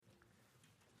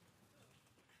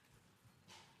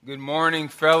Good morning,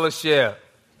 fellowship.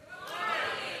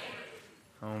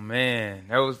 Oh man,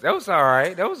 that was all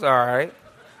right. That was all right.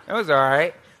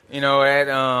 You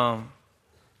know,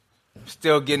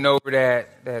 still getting over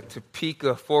that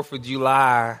Topeka 4th of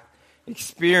July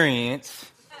experience.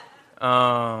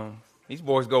 These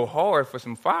boys go hard for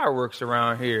some fireworks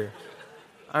around here.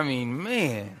 I mean,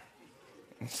 man.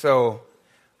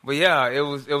 But yeah, it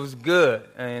was good,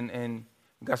 and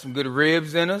got some good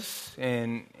ribs in us,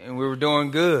 and we were doing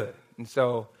good. And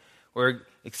so we're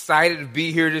excited to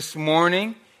be here this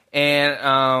morning,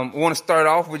 and we want to start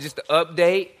off with just an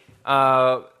update.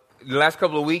 The last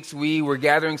couple of weeks, we were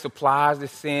gathering supplies to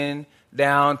send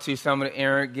down to some of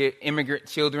the immigrant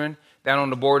children down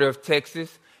on the border of Texas.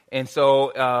 And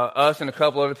so us and a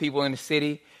couple other people in the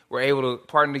city were able to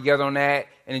partner together on that.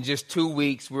 And in just 2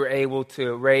 weeks, we were able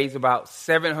to raise about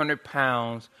 700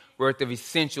 pounds worth of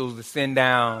essentials to send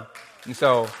down. And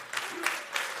so,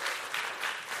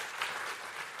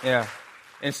 yeah.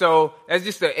 And so that's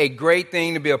just a great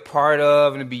thing to be a part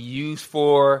of and to be used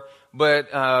for.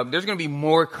 But there's going to be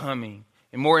more coming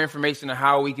and more information on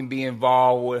how we can be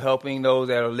involved with helping those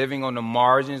that are living on the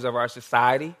margins of our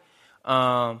society.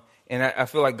 And I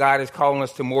feel like God is calling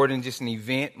us to more than just an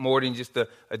event, more than just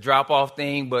a drop-off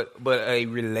thing, but a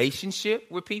relationship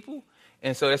with people.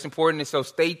 And so that's important. And so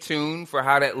stay tuned for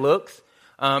how that looks.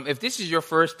 If this is your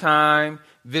first time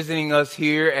visiting us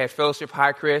here at Fellowship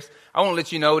Highcrest, I want to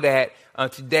let you know that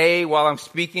today, while I'm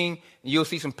speaking, you'll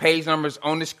see some page numbers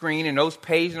on the screen, and those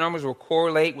page numbers will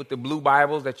correlate with the blue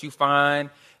Bibles that you find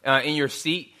in your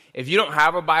seat. If you don't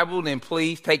have a Bible, then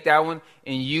please take that one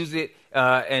and use it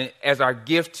as our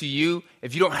gift to you.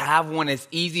 If you don't have one that's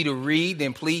easy to read,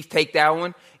 then please take that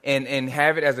one and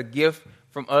have it as a gift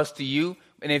from us to you.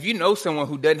 And if you know someone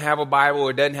who doesn't have a Bible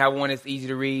or doesn't have one that's easy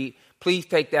to read, please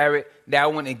take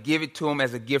that one and give it to them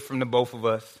as a gift from the both of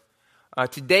us.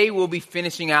 Today we'll be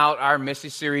finishing out our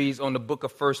message series on the book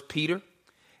of 1 Peter.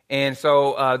 And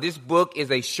so this book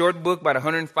is a short book, about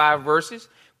 105 verses,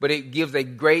 but it gives a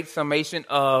great summation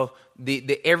of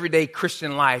the everyday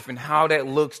Christian life and how that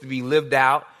looks to be lived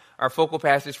out. Our focal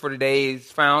passage for today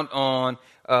is found on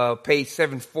page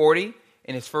 740,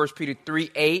 and it's 1 Peter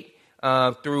 3:8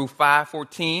 through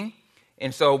 5:14.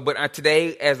 And so, but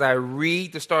today, as I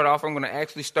read to start off, I'm going to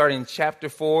actually start in chapter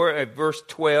 4 at verse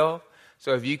 12.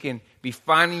 So if you can be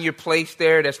finding your place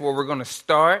there, that's where we're going to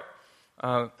start.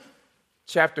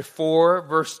 Chapter 4,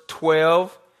 verse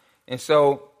 12. And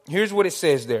so here's what it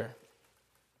says there.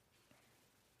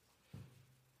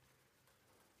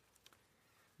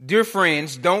 Dear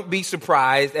friends, don't be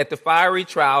surprised at the fiery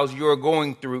trials you are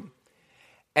going through,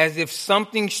 as if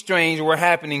something strange were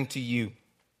happening to you.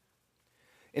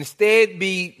 Instead,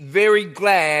 be very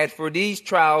glad, for these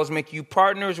trials make you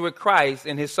partners with Christ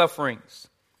in his sufferings,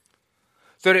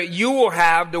 so that you will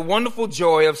have the wonderful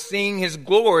joy of seeing his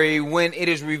glory when it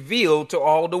is revealed to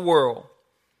all the world.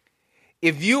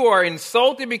 If you are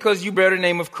insulted because you bear the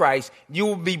name of Christ, you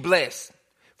will be blessed,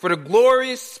 for the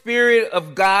glorious Spirit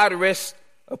of God rests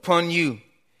upon you.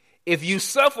 If you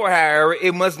suffer, however,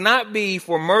 it must not be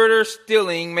for murder,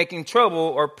 stealing, making trouble,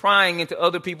 or prying into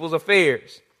other people's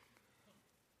affairs.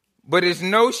 But it's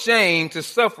no shame to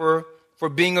suffer for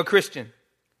being a Christian.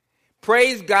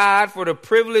 Praise God for the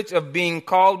privilege of being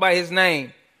called by his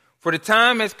name. For the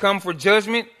time has come for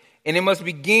judgment, and it must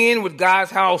begin with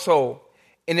God's household.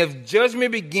 And if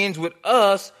judgment begins with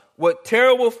us, what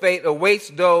terrible fate awaits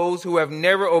those who have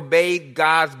never obeyed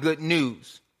God's good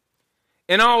news.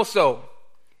 And also,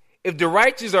 if the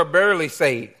righteous are barely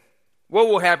saved, what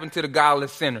will happen to the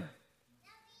godless sinner?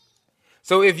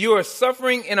 So if you are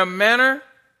suffering in a manner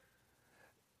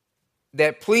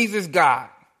that pleases God,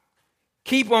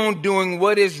 keep on doing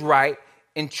what is right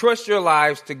and trust your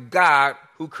lives to God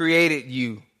who created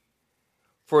you,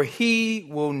 for he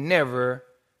will never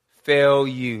fail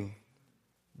you.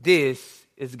 This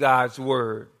is God's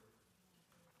word.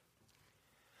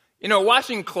 You know,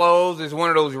 washing clothes is one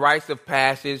of those rites of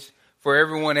passage for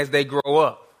everyone as they grow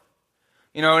up.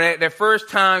 You know, that first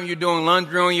time you're doing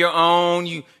laundry on your own,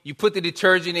 you put the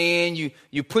detergent in,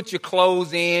 you put your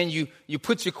clothes in, you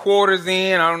put your quarters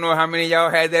in. I don't know how many of y'all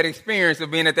had that experience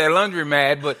of being at that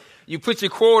laundromat, but you put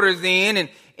your quarters in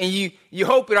and you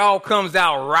hope it all comes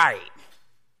out right.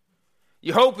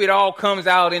 You hope it all comes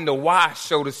out in the wash,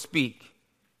 so to speak.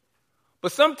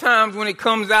 But sometimes when it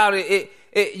comes out,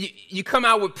 you come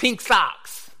out with pink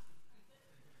socks.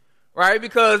 Right?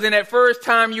 Because in that first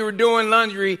time you were doing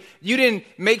laundry, you didn't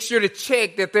make sure to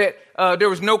check that there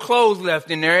was no clothes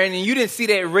left in there. And you didn't see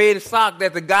that red sock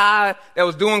that the guy that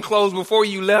was doing clothes before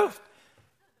you left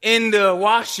in the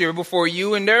washer before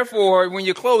you. And therefore, when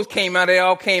your clothes came out, they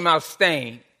all came out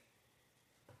stained.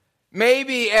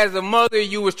 Maybe as a mother,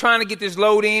 you was trying to get this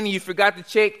load in and you forgot to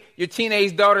check your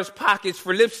teenage daughter's pockets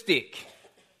for lipstick.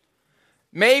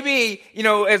 Maybe,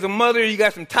 as a mother, you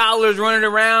got some toddlers running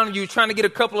around. You were trying to get a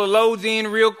couple of loads in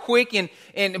real quick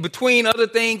and between other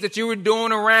things that you were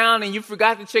doing around, and you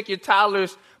forgot to check your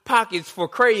toddler's pockets for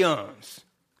crayons.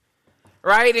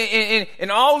 Right?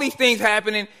 And all these things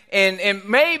happening. And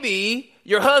maybe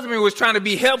your husband was trying to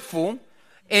be helpful,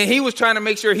 and he was trying to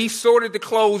make sure he sorted the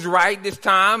clothes right this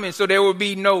time, and so there would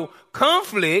be no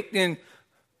conflict. And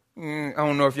I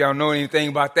don't know if y'all know anything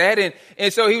about that.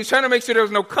 And so he was trying to make sure there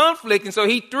was no conflict. And so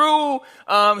he threw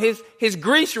his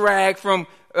grease rag from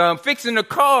fixing the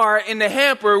car in the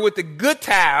hamper with the good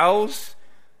towels.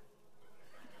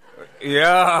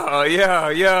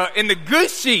 Yeah. And the good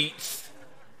sheets.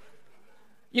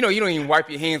 You don't even wipe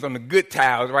your hands on the good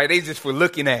towels, right? They just for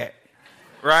looking at.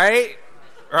 Right?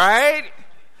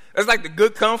 That's like the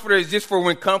good comforter is just for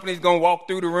when company's going to walk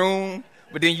through the room,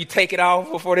 but then you take it off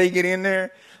before they get in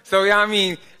there. So,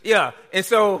 yeah. And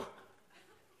so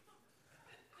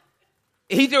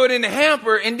he threw it in the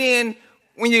hamper, and then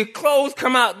when your clothes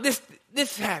come out,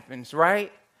 this happens,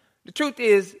 right? The truth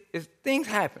is things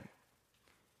happen.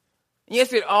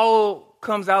 Yes, it all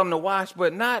comes out in the wash,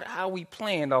 but not how we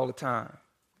planned all the time.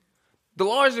 The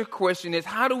larger question is,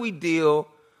 how do we deal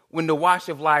when the wash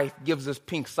of life gives us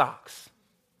pink socks?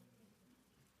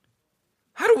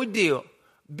 How do we deal?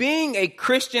 Being a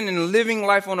Christian and living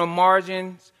life on the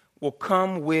margins will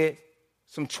come with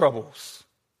some troubles.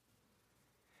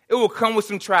 It will come with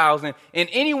some trials. And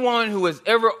anyone who has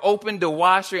ever opened the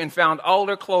washer and found all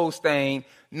their clothes stained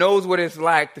knows what it's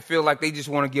like to feel like they just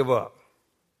want to give up.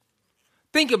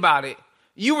 Think about it.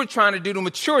 You were trying to do the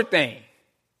mature thing.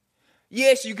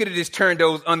 Yes, you could have just turned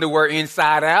those underwear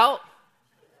inside out.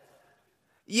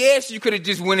 Yes, you could have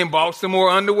just went and bought some more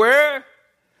underwear.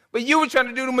 But you were trying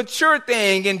to do the mature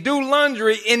thing and do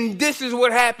laundry, and this is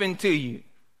what happened to you.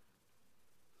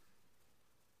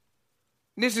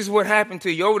 This is what happened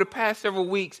to you. Over the past several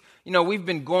weeks, we've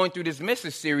been going through this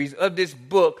message series of this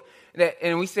book,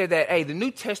 and we said that, the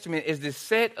New Testament is this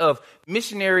set of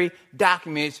missionary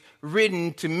documents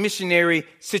written to missionary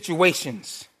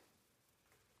situations.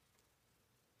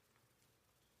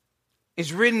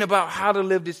 It's written about how to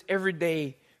live this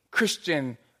everyday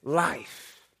Christian life.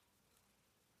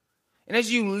 And as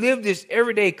you live this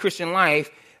everyday Christian life,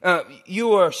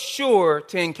 you are sure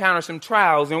to encounter some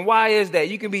trials. And why is that?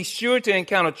 You can be sure to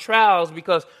encounter trials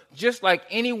because just like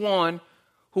anyone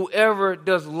who ever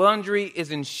does laundry is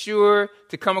sure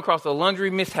to come across a laundry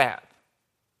mishap,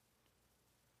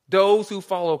 those who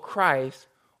follow Christ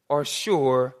are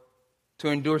sure to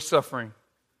endure suffering.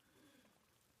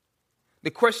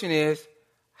 The question is,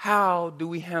 how do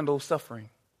we handle suffering?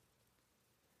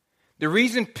 The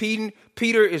reason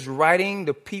Peter is writing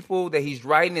the people that he's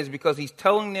writing is because he's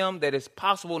telling them that it's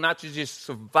possible not to just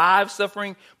survive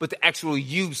suffering, but to actually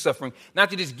use suffering. Not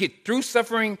to just get through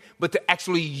suffering, but to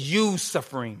actually use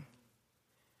suffering.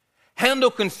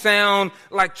 Handle can sound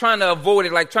like trying to avoid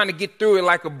it, like trying to get through it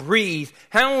like a breeze.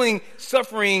 Handling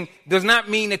suffering does not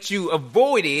mean that you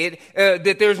avoid it,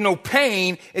 that there's no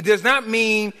pain. It does not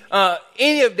mean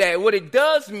any of that. What it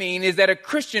does mean is that a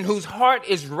Christian whose heart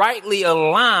is rightly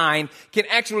aligned can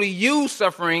actually use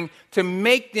suffering to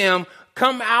make them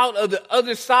come out of the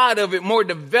other side of it more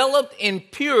developed and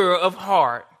pure of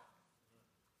heart.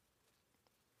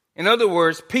 In other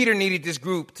words, Peter needed this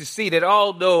group to see that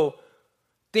although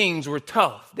things were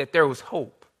tough, that there was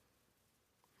hope.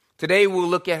 Today we'll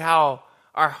look at how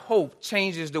our hope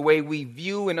changes the way we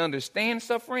view and understand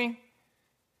suffering,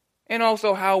 and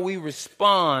also how we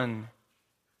respond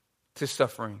to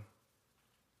suffering.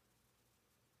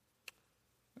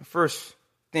 The first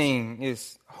thing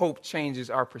is hope changes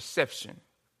our perception.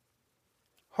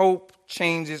 Hope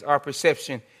changes our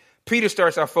perception. Peter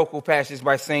starts our focal passage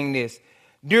by saying this: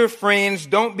 "Dear friends,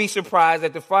 don't be surprised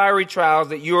at the fiery trials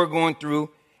that you are going through,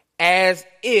 as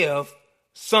if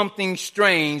something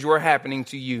strange were happening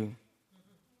to you."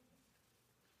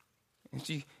 And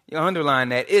you underline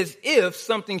that, as if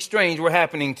something strange were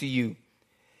happening to you.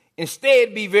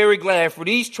 Instead, be very glad, for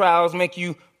these trials make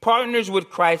you partners with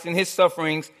Christ in his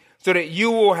sufferings, so that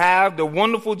you will have the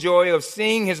wonderful joy of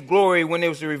seeing his glory when it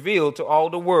was revealed to all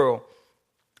the world.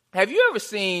 Have you ever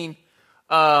seen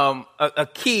a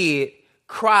kid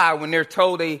cry when they're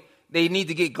told they need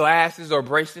to get glasses or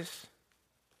braces?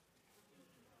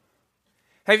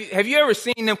 Have you ever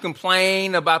seen them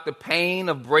complain about the pain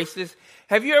of braces?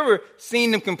 Have you ever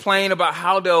seen them complain about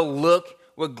how they'll look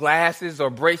with glasses or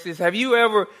braces? Have you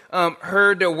ever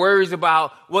heard their worries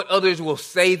about what others will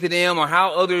say to them or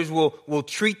how others will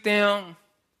treat them?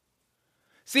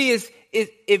 See,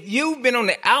 if you've been on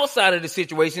the outside of the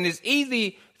situation, it's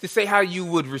easy to say how you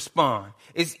would respond.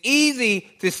 It's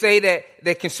easy to say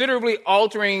that considerably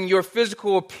altering your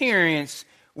physical appearance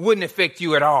wouldn't affect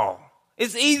you at all.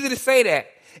 It's easy to say that.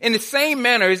 In the same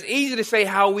manner, it's easy to say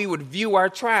how we would view our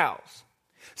trials.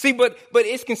 See, but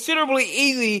it's considerably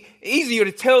easier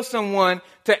to tell someone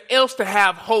else to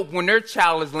have hope when their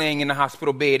child is laying in the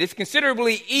hospital bed. It's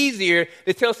considerably easier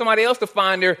to tell somebody else to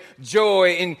find their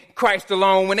joy in Christ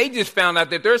alone when they just found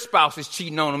out that their spouse is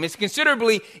cheating on them. It's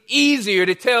considerably easier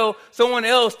to tell someone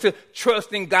else to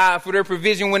trust in God for their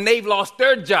provision when they've lost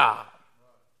their job.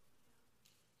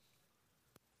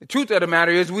 The truth of the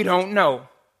matter is we don't know.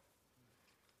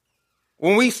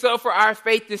 When we suffer, our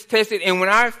faith is tested. And when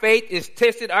our faith is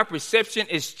tested, our perception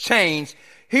is changed.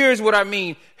 Here's what I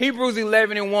mean. Hebrews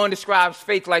 11:1 describes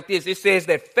faith like this. It says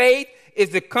that faith is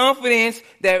the confidence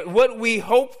that what we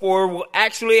hope for will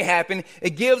actually happen.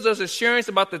 It gives us assurance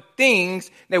about the things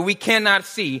that we cannot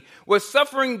see. What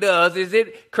suffering does is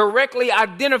it correctly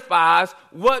identifies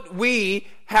what we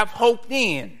have hoped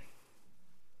in.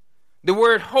 The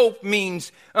word hope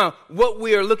means what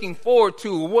we are looking forward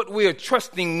to, what we are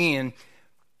trusting in.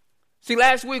 See,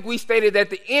 last week we stated that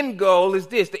the end goal is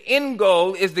this. The end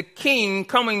goal is the king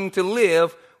coming to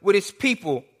live with his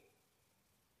people.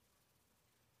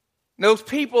 Those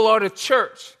people are the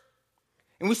church.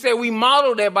 And we said we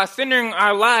model that by centering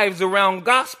our lives around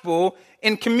gospel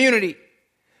and community.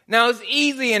 Now, it's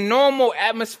easy in normal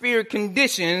atmospheric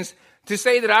conditions to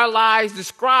say that our lives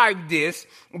describe this,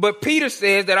 but Peter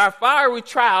says that our fiery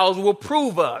trials will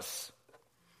prove us.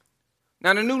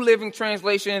 Now, the New Living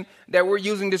Translation that we're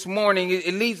using this morning,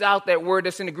 it leaves out that word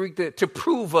that's in the Greek to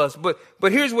prove us. But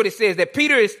here's what it says, that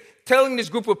Peter is telling this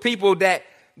group of people that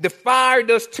the fire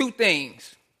does two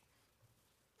things.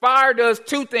 Fire does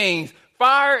two things.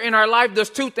 Fire in our life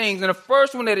does two things. And the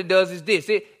first one that it does is this.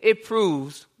 It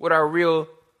proves what our real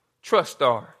trusts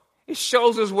are. It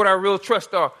shows us what our real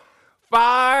trusts are.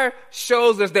 Fire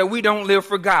shows us that we don't live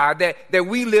for God, that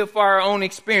we live for our own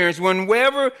experience.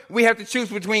 Whenever we have to choose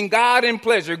between God and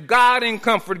pleasure, God and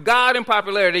comfort, God and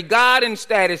popularity, God and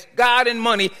status, God and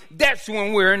money, that's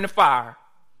when we're in the fire.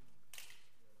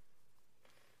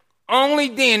 Only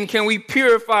then can we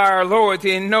purify our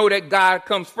loyalty and know that God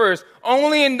comes first.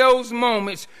 Only in those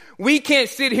moments. We can't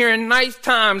sit here in nice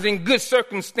times, in good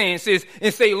circumstances,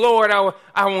 and say, Lord,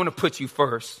 I want to put you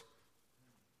first.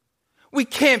 We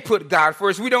can't put God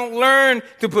first. We don't learn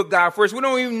to put God first. We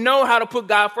don't even know how to put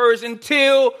God first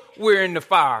until we're in the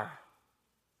fire.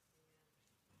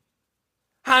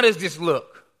 How does this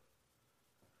look?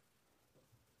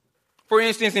 For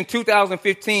instance, in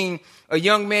 2015, a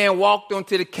young man walked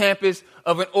onto the campus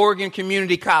of an Oregon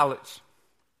community college,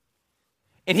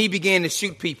 and he began to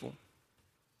shoot people.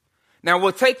 Now,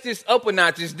 what takes this up a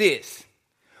notch is this.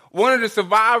 One of the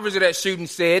survivors of that shooting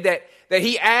said that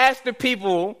he asked the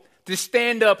people to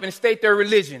stand up and state their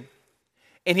religion,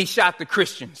 and he shot the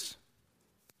Christians.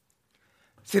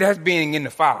 See, that's being in the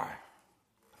fire.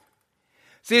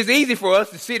 See, it's easy for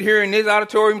us to sit here in this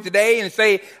auditorium today and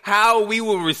say how we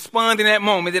will respond in that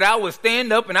moment, that I would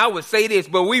stand up and I would say this,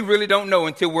 but we really don't know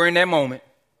until we're in that moment.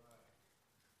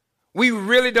 We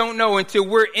really don't know until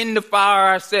we're in the fire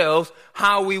ourselves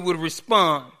how we would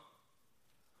respond.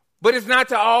 But it's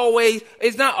not always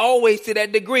to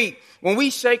that degree. When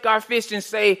we shake our fist and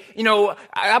say,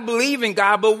 I believe in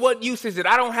God, but what use is it?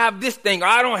 I don't have this thing, or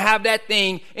I don't have that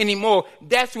thing anymore.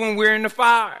 That's when we're in the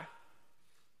fire.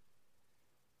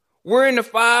 We're in the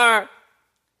fire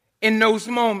in those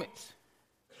moments.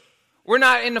 We're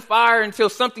not in the fire until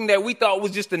something that we thought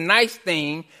was just a nice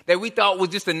thing, that we thought was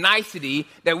just a nicety,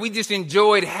 that we just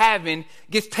enjoyed having,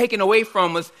 gets taken away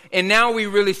from us, and now we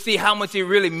really see how much it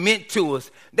really meant to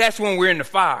us. That's when we're in the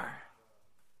fire.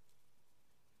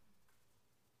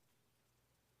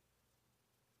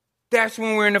 That's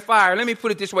when we're in the fire. Let me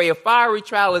put it this way. A fiery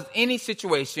trial is any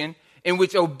situation in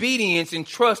which obedience and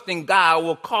trust in God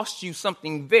will cost you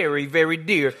something very, very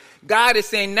dear. God is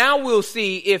saying, now we'll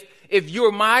see if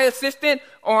you're my assistant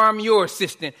or I'm your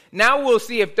assistant. Now we'll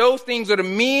see if those things are the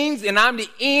means and I'm the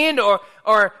end, or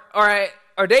are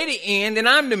they the end and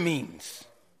I'm the means.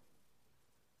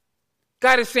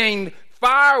 God is saying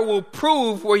fire will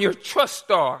prove where your trusts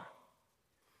are.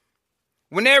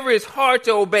 Whenever it's hard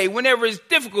to obey, whenever it's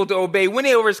difficult to obey,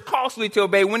 whenever it's costly to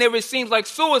obey, whenever it seems like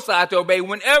suicide to obey,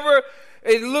 whenever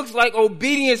it looks like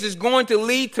obedience is going to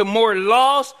lead to more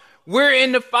loss, we're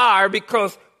in the fire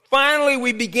because finally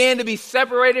we began to be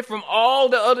separated from all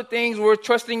the other things we're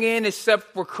trusting in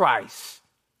except for Christ.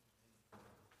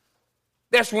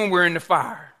 That's when we're in the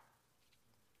fire.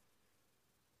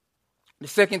 The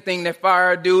second thing that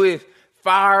fire do is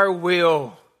fire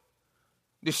will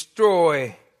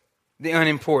destroy the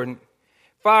unimportant.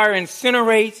 Fire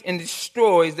incinerates and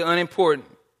destroys the unimportant.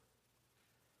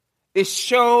 It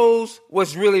shows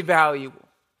what's really valuable.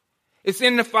 It's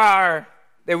in the fire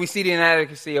that we see the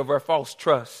inadequacy of our false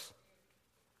trust.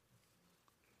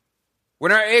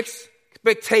 When our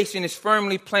expectation is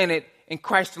firmly planted in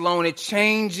Christ alone, it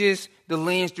changes the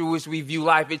lens through which we view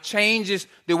life. It changes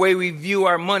the way we view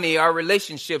our money, our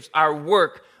relationships, our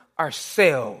work,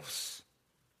 ourselves.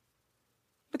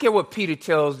 Look at what Peter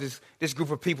tells this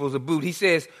group of people to boot. He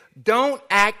says, don't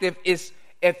act if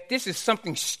this is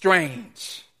something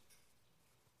strange.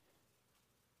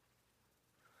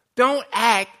 Don't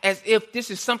act as if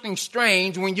this is something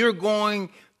strange when you're going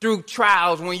through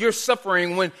trials, when you're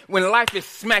suffering, when life is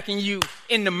smacking you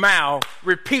in the mouth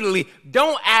repeatedly.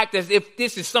 Don't act as if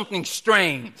this is something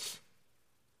strange.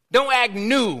 Don't act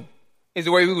new, is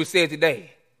the way we would say it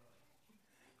today.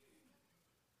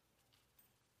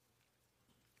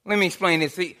 Let me explain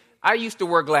this. See, I used to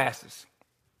wear glasses.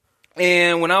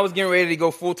 And when I was getting ready to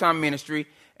go full-time ministry,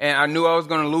 and I knew I was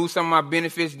going to lose some of my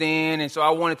benefits then, and so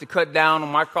I wanted to cut down on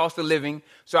my cost of living,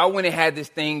 so I went and had this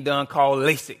thing done called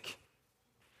LASIK.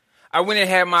 I went and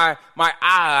had my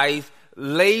eyes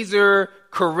laser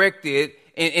corrected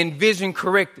and vision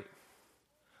corrected.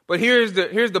 But here's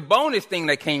the bonus thing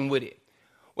that came with it.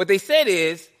 What they said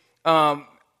is I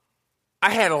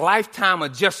had a lifetime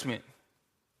adjustment.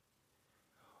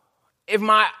 If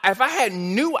I had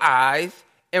new eyes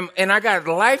and I got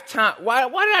lifetime, why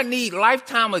did I need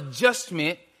lifetime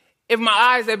adjustment if my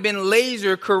eyes had been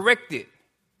laser corrected?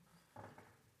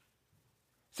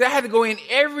 So I had to go in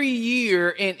every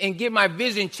year and get my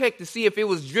vision checked to see if it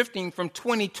was drifting from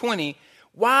 20/20.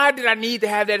 Why did I need to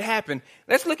have that happen?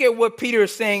 Let's look at what Peter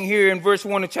is saying here in verse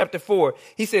 1 of chapter 4.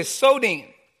 He says, so then,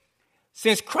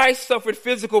 since Christ suffered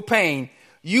physical pain,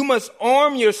 you must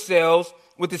arm yourselves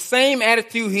with the same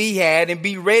attitude he had and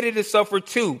be ready to suffer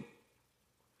too.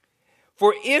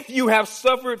 For if you have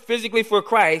suffered physically for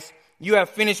Christ, you have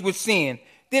finished with sin.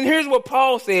 Then here's what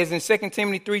Paul says in 2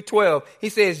 Timothy 3:12. He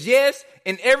says, yes,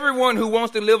 and everyone who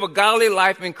wants to live a godly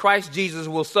life in Christ Jesus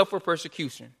will suffer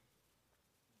persecution.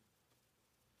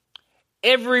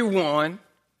 Everyone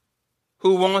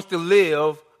who wants to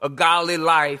live a godly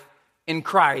life in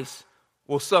Christ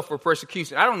will suffer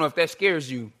persecution. I don't know if that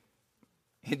scares you.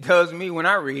 It does me when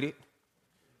I read it,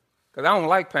 because I don't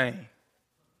like pain.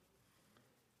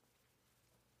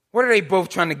 What are they both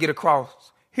trying to get across?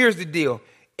 Here's the deal.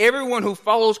 Everyone who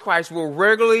follows Christ will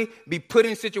regularly be put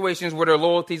in situations where their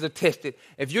loyalties are tested.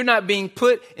 If you're not being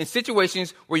put in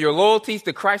situations where your loyalties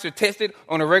to Christ are tested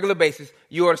on a regular basis,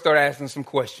 you ought to start asking some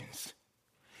questions.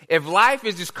 If life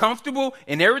is just comfortable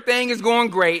and everything is going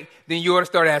great, then you ought to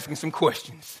start asking some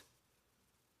questions.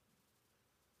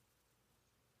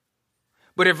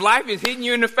 But if life is hitting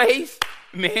you in the face,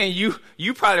 man,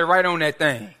 you probably right on that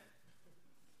thing.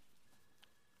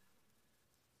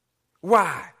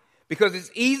 Why? Because it's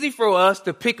easy for us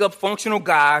to pick up functional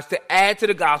gods, to add to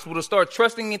the gospel, to start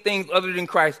trusting in things other than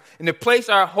Christ, and to place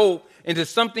our hope into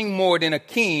something more than a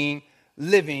king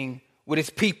living with his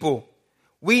people.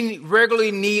 We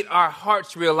regularly need our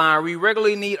hearts realigned. We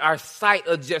regularly need our sight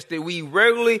adjusted. We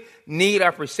regularly need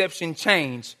our perception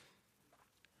changed.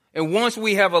 And once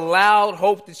we have allowed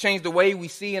hope to change the way we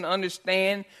see and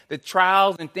understand the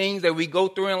trials and things that we go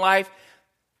through in life,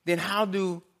 then how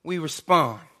do we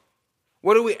respond?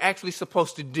 What are we actually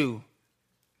supposed to do?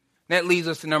 That leads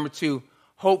us to number 2.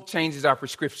 Hope changes our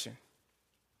prescription.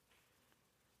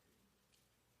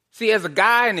 See, as a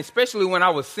guy, and especially when I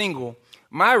was single,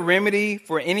 my remedy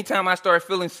for any time I started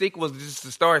feeling sick was just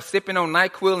to start sipping on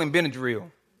NyQuil and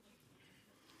Benadryl.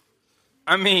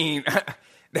 I mean,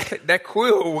 that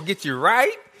quill will get you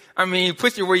right. I mean,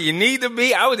 put you where you need to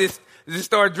be. I would just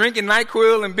start drinking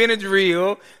NyQuil and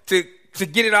Benadryl to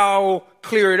get it all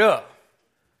cleared up.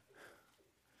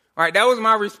 All right, that was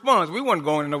my response. We weren't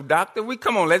going to no doctor.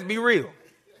 Come on, let's be real.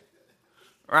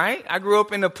 Right? I grew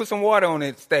up in the put some water on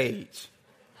it stage.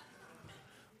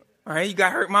 All right, you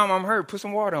got hurt, mom, I'm hurt. Put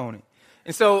some water on it.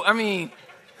 And so, I mean,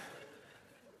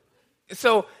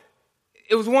 so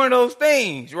it was one of those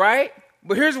things, right?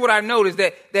 But here's what I noticed,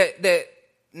 that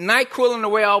NyQuil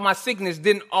away all my sickness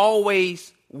didn't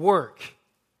always work.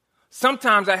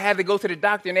 Sometimes I had to go to the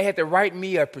doctor and they had to write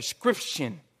me a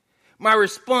prescription. My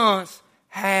response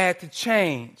had to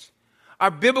change.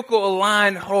 Our biblical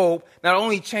aligned hope not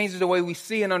only changes the way we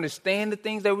see and understand the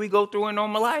things that we go through in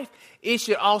normal life, it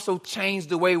should also change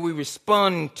the way we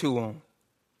respond to them.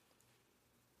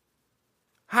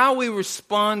 How we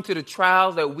respond to the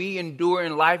trials that we endure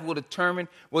in life will determine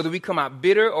whether we come out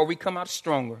bitter or we come out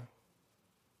stronger.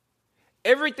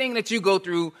 Everything that you go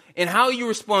through and how you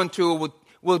respond to it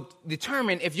will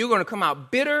determine if you're going to come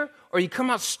out bitter or you come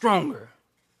out stronger.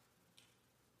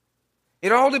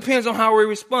 It all depends on how we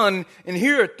respond. And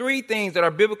here are 3 things that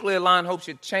our biblically aligned hope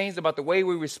should change about the way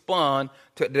we respond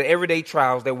to the everyday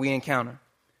trials that we encounter.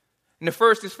 And the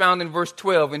first is found in verse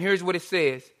 12. And here's what it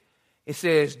says. It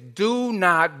says, do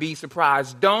not be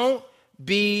surprised. Don't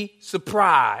be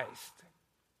surprised.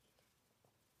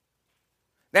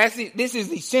 This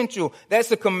is essential.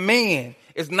 That's a command.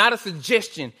 It's not a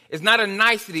suggestion. It's not a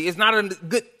nicety. It's not a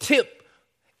good tip.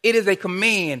 It is a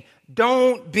command.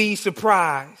 Don't be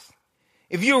surprised.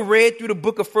 If you read through the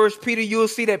book of 1 Peter, you'll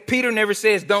see that Peter never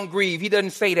says don't grieve. He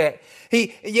doesn't say that.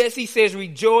 He says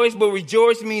rejoice, but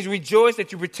rejoice means rejoice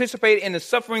that you participate in the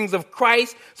sufferings of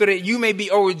Christ so that you may be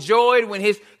overjoyed when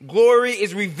his glory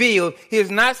is revealed. He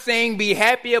is not saying be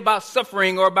happy about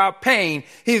suffering or about pain.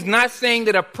 He's not saying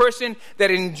that a person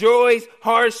that enjoys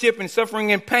hardship and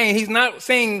suffering and pain, he's not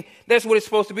saying that's what it's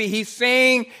supposed to be. He's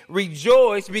saying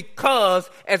rejoice because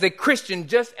as a Christian,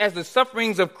 just as the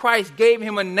sufferings of Christ gave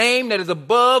him a name that is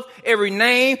above every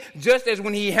name, just as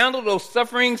when he handled those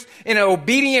sufferings in an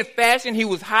obedient fashion, he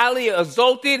was highly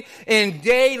exalted and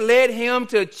they led him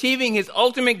to achieving his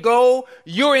ultimate goal.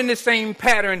 You're in the same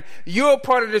pattern. You're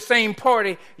part of the same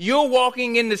party. You're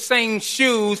walking in the same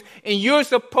shoes and you're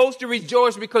supposed to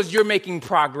rejoice because you're making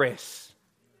progress.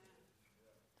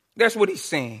 That's what he's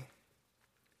saying.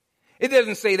 It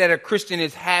doesn't say that a Christian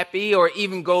is happy or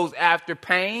even goes after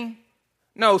pain.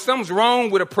 No, something's wrong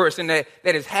with a person that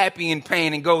is happy in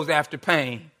pain and goes after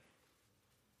pain.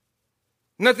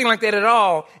 Nothing like that at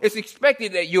all. It's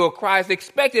expected that you'll cry. It's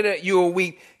expected that you'll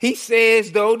weep. He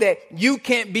says, though, that you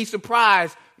can't be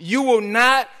surprised. You will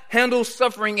not handle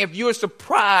suffering if you're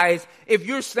surprised, if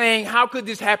you're saying, how could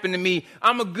this happen to me?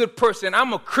 I'm a good person.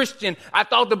 I'm a Christian. I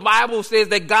thought the Bible says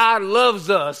that God loves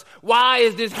us. Why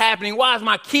is this happening? Why is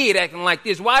my kid acting like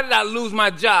this? Why did I lose my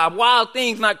job? Why are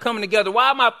things not coming together? Why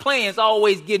are my plans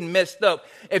always getting messed up?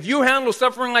 If you handle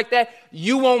suffering like that,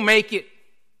 you won't make it.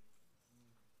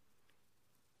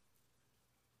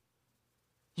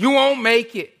 You won't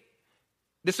make it.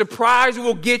 The surprise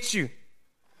will get you.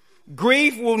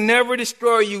 Grief will never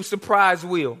destroy you. Surprise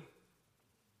will.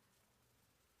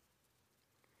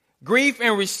 Grief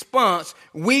in response,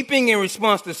 weeping in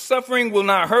response to suffering will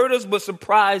not hurt us, but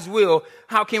surprise will.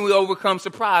 How can we overcome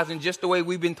surprise? In just the way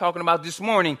we've been talking about this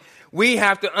morning, we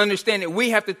have to understand it. We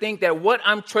have to think that what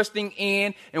I'm trusting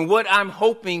in and what I'm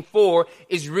hoping for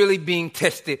is really being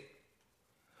tested.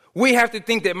 We have to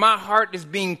think that my heart is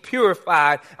being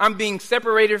purified. I'm being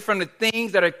separated from the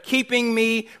things that are keeping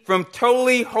me from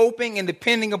totally hoping and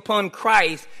depending upon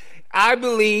Christ. I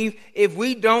believe if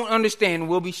we don't understand,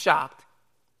 we'll be shocked.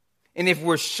 And if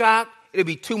we're shocked, it'll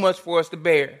be too much for us to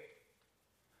bear.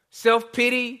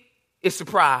 Self-pity is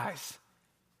surprise.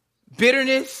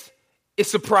 Bitterness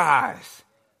is surprise.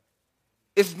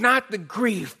 It's not the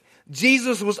grief.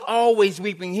 Jesus was always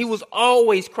weeping. He was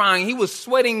always crying. He was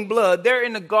sweating blood. There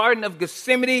in the Garden of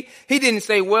Gethsemane, he didn't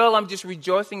say, well, I'm just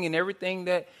rejoicing in everything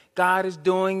that God is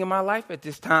doing in my life at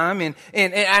this time. And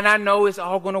I know it's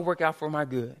all going to work out for my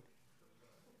good.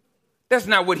 That's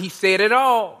not what he said at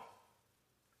all.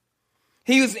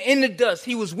 He was in the dust.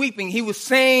 He was weeping. He was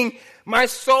saying, my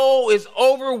soul is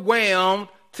overwhelmed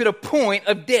to the point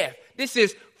of death. This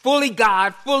is fully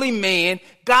God, fully man,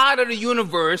 God of the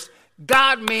universe,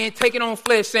 God-man taking on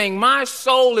flesh, saying, my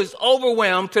soul is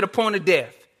overwhelmed to the point of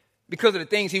death because of the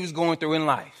things he was going through in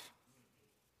life.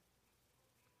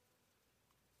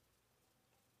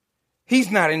 He's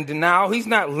not in denial. He's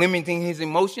not limiting his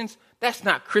emotions. That's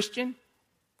not Christian.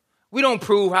 We don't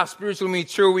prove how spiritually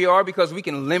mature we are because we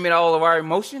can limit all of our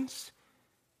emotions.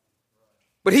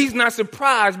 But he's not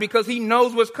surprised because he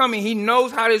knows what's coming. He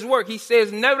knows how this works. He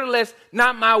says, nevertheless,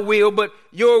 not my will, but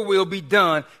your will be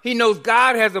done. He knows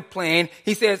God has a plan.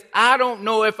 He says, I don't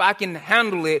know if I can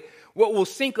handle it. What will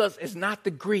sink us is not the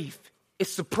grief.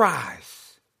 It's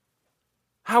surprise.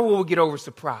 How will we get over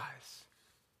surprise?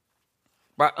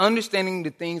 By understanding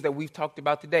the things that we've talked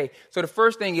about today. So the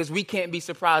first thing is we can't be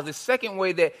surprised. The second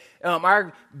way that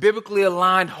our biblically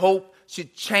aligned hope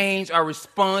should change our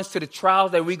response to the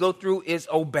trials that we go through is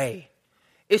obey.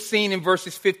 It's seen in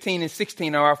verses 15 and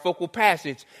 16 of our focal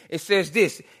passage. It says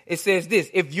this.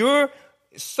 If you're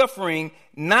suffering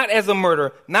not as a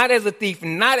murderer, not as a thief,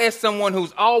 not as someone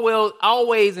who's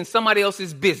always in somebody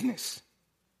else's business,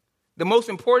 the most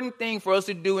important thing for us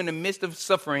to do in the midst of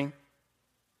suffering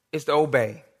is to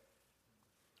obey.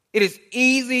 It is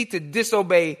easy to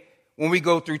disobey when we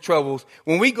go through troubles.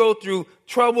 When we go through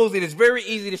troubles, it is very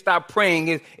easy to stop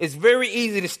praying. It's very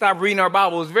easy to stop reading our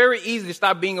Bible. It's very easy to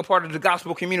stop being a part of the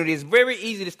gospel community. It's very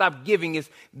easy to stop giving. It's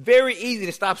very easy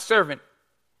to stop serving.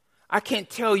 I can't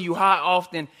tell you how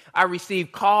often I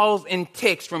receive calls and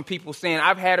texts from people saying,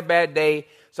 I've had a bad day,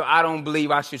 so I don't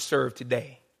believe I should serve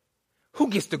today. Who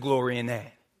gets the glory in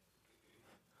that?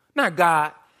 Not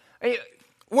God.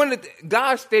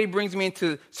 God steady brings me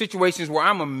into situations where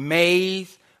I'm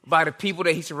amazed by the people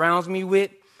that he surrounds me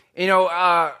with.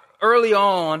 Early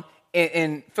on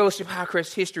in Fellowship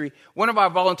Highcrest history, one of our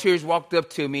volunteers walked up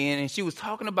to me and she was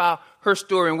talking about her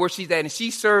story and where she's at. And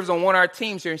she serves on one of our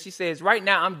teams here. And she says, right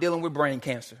now I'm dealing with brain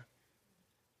cancer.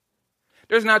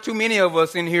 There's not too many of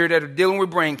us in here that are dealing with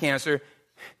brain cancer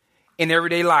in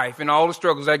everyday life and all the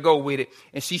struggles that go with it.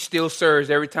 And she still serves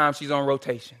every time she's on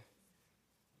rotation.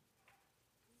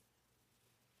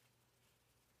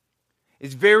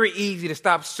 It's very easy to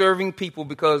stop serving people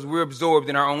because we're absorbed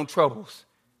in our own troubles.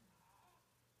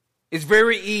 It's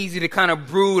very easy to kind of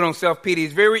brood on self-pity.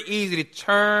 It's very easy to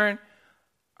turn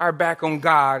our back on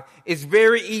God. It's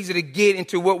very easy to get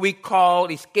into what we call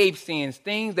escape sins,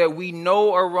 things that we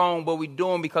know are wrong, but we do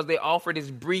them because they offer this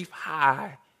brief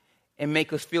high and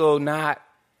make us feel not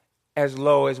as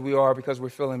low as we are because we're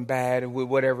feeling bad with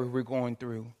whatever we're going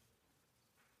through.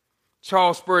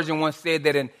 Charles Spurgeon once said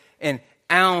that an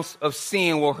ounce of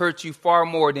sin will hurt you far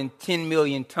more than 10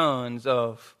 million tons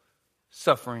of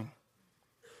suffering.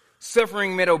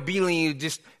 Suffering meant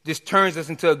obedience just turns us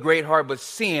into a great heart, but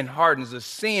sin hardens us.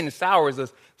 Sin sours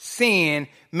us. Sin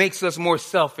makes us more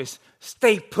selfish.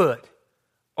 Stay put.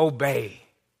 Obey.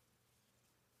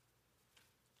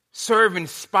 Serve in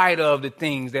spite of the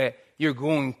things that you're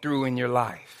going through in your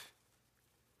life.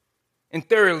 And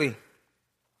thirdly,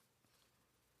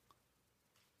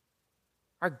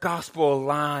 our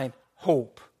gospel-aligned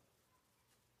hope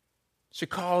should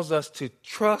cause us to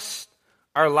trust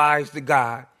our lives to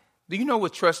God. Do you know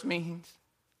what trust means?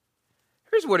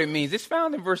 Here's what it means. It's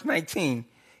found in verse 19.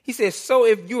 He says, so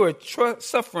if you are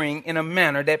suffering in a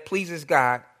manner that pleases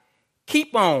God,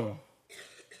 keep on.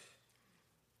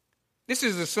 This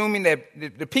is assuming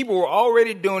that the people were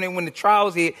already doing it when the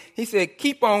trials hit. He said,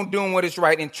 keep on doing what is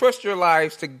right and trust your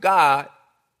lives to God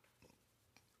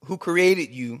who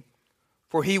created you,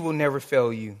 for he will never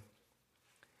fail you.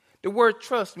 The word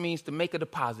trust means to make a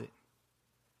deposit.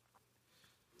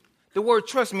 The word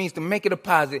trust means to make a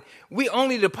deposit. We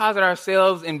only deposit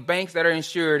ourselves in banks that are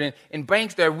insured and in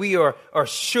banks that we are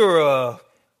sure of.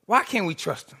 Why can't we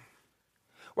trust them?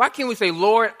 Why can't we say,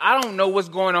 Lord, I don't know what's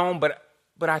going on, but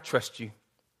I trust you.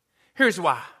 Here's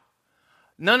why.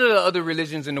 None of the other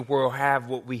religions in the world have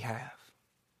what we have.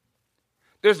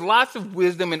 There's lots of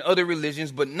wisdom in other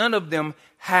religions, but none of them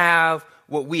have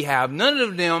what we have. None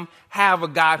of them have a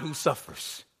God who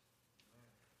suffers.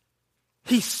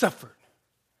 He suffered.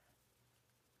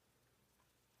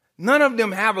 None of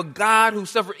them have a God who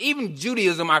suffered. Even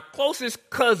Judaism, our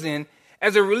closest cousin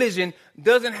as a religion,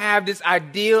 doesn't have this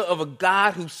idea of a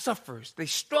God who suffers. They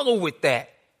struggle with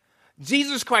that.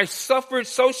 Jesus Christ suffered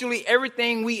socially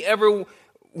everything we ever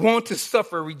want to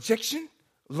suffer. Rejection,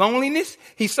 loneliness.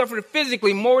 He suffered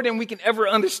physically more than we can ever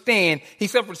understand. He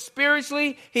suffered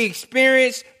spiritually. He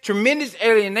experienced tremendous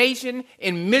alienation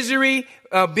and misery,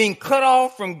 being cut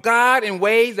off from God in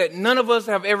ways that none of us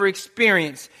have ever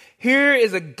experienced. Here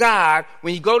is a God,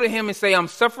 when you go to him and say, I'm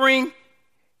suffering,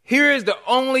 here is the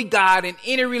only God in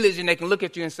any religion that can look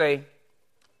at you and say,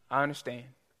 I understand.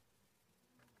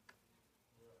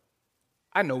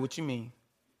 I know what you mean.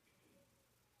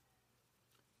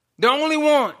 The only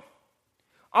one.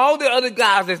 All the other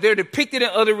gods as they're depicted in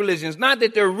other religions, not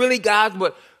that they're really gods,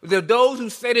 but those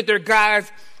who say that they're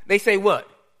gods, they say what?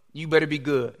 You better be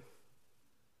good.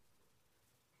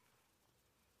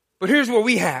 But here's what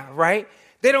we have, right?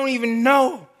 They don't even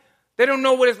know. They don't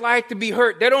know what it's like to be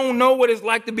hurt. They don't know what it's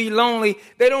like to be lonely.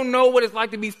 They don't know what it's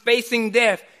like to be facing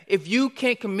death. If you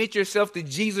can't commit yourself to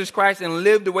Jesus Christ and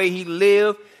live the way he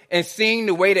lived and sing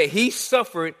the way that he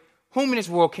suffered, whom in this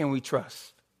world can we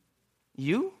trust?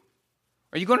 You?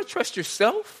 Are you going to trust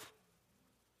yourself?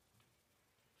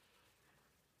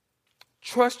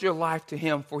 Trust your life to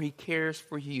him, for he cares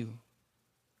for you.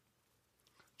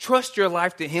 Trust your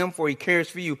life to him, for he cares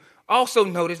for you. Also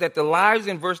notice that the lives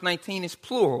in verse 19 is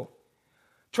plural.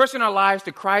 Trusting our lives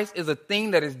to Christ is a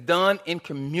thing that is done in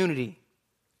community.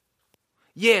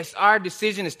 Yes, our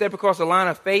decision to step across the line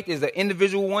of faith is an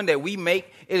individual one that we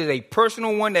make. It is a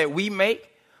personal one that we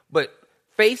make. But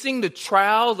facing the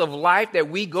trials of life that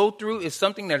we go through is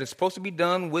something that is supposed to be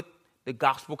done with the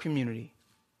gospel community.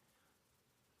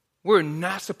 We're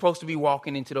not supposed to be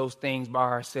walking into those things by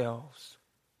ourselves.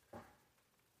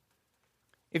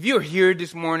 If you're here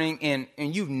this morning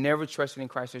and you've never trusted in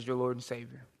Christ as your Lord and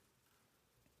Savior,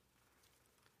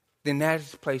 then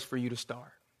that's the place for you to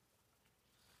start.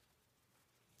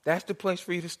 That's the place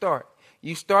for you to start.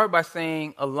 you start by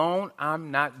saying, alone,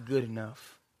 I'm not good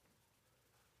enough.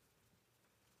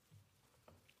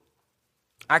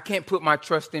 I can't put my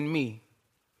trust in me.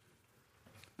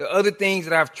 The other things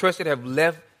that I've trusted have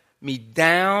left me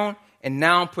down, and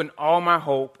now I'm putting all my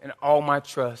hope and all my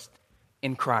trust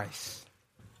in Christ.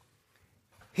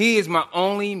 He is my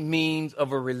only means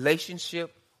of a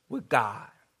relationship with God.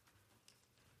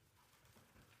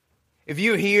 If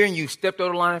you're here and you stepped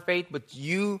over the line of faith, but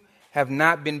you have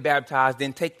not been baptized,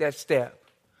 then take that step.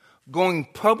 Going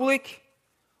public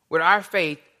with our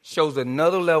faith shows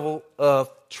another level of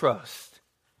trust.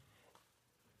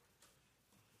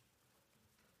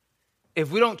 If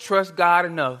we don't trust God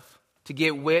enough to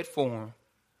get wet for him,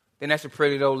 then that's a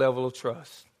pretty low level of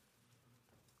trust.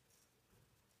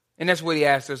 And that's what he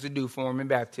asked us to do for him in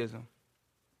baptism.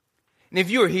 And if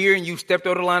you're here and you stepped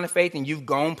over the line of faith and you've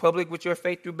gone public with your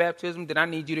faith through baptism, then I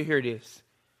need you to hear this.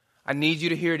 I need you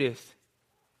to hear this.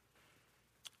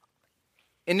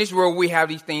 In this world, we have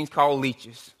these things called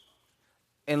leeches.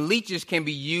 And leeches can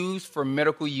be used for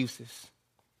medical uses.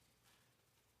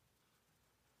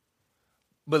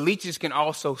 But leeches can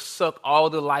also suck all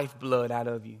the lifeblood out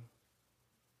of you.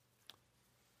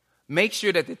 Make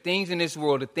sure that the things in this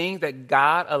world, the things that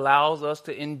God allows us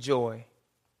to enjoy,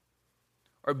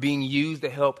 are being used to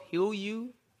help heal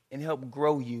you and help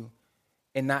grow you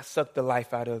and not suck the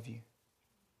life out of you.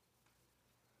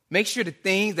 Make sure the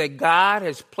things that God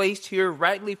has placed here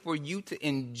rightly for you to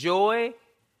enjoy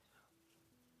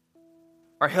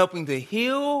are helping to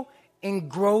heal and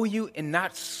grow you and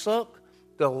not suck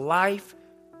the life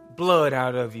blood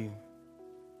out of you.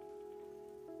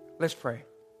 Let's pray.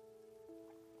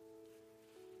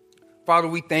 Father,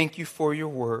 we thank you for your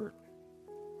word.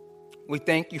 We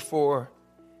thank you for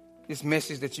this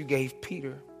message that you gave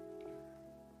Peter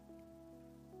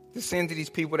to send to these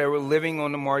people that were living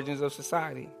on the margins of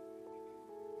society,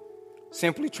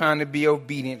 simply trying to be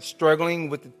obedient, struggling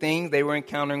with the things they were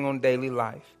encountering on daily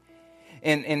life,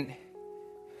 and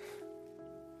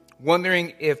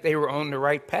wondering if they were on the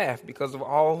right path because of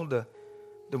all the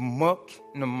muck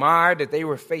and the mire that they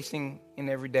were facing in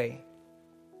every day.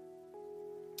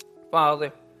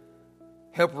 Father,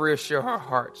 help reassure our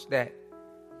hearts that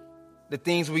the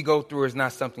things we go through is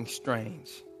not something strange,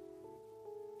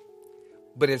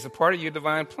 but it's a part of your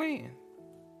divine plan.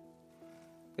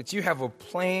 That you have a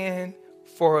plan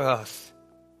for us,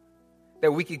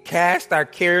 that we could cast our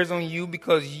cares on you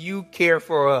because you care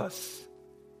for us.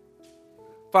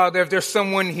 Father, if there's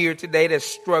someone here today that's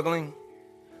struggling,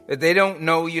 that they don't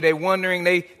know you, they're wondering,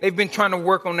 they've been trying to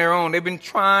work on their own. They've been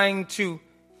trying to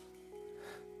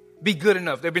be good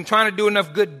enough. They've been trying to do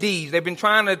enough good deeds. They've been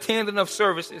trying to attend enough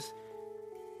services,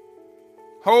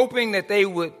 hoping that they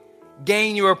would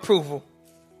gain your approval.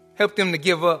 Help them to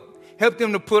give up. Help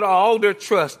them to put all their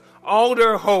trust, all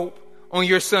their hope on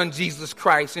your son, Jesus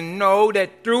Christ, and know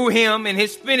that through him and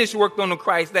his finished work on the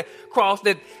cross,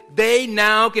 that they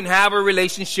now can have a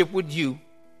relationship with you.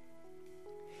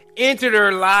 Enter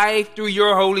their life through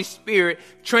your Holy Spirit.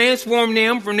 Transform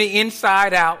them from the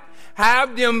inside out.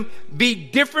 Have them be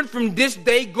different from this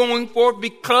day going forth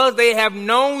because they have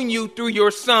known you through your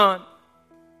son.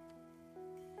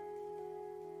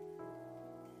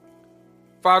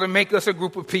 Father, make us a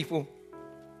group of people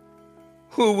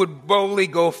who would boldly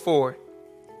go forward,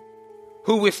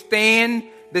 who would stand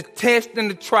the test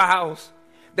and the trials,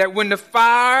 that when the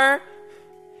fire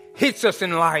hits us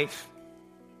in life,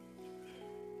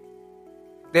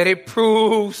 that it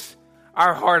proves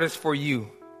our heart is for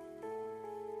you.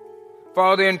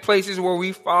 Father, in places where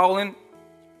we've fallen,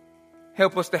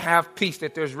 help us to have peace,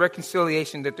 that there's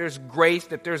reconciliation, that there's grace,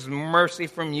 that there's mercy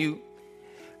from you.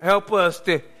 Help us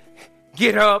to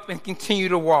get up and continue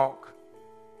to walk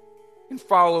and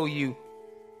follow you.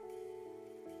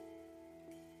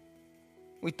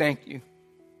 We thank you.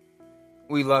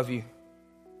 We love you.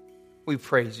 We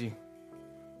praise you.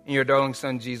 In your darling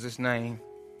son, Jesus' name,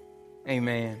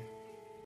 amen.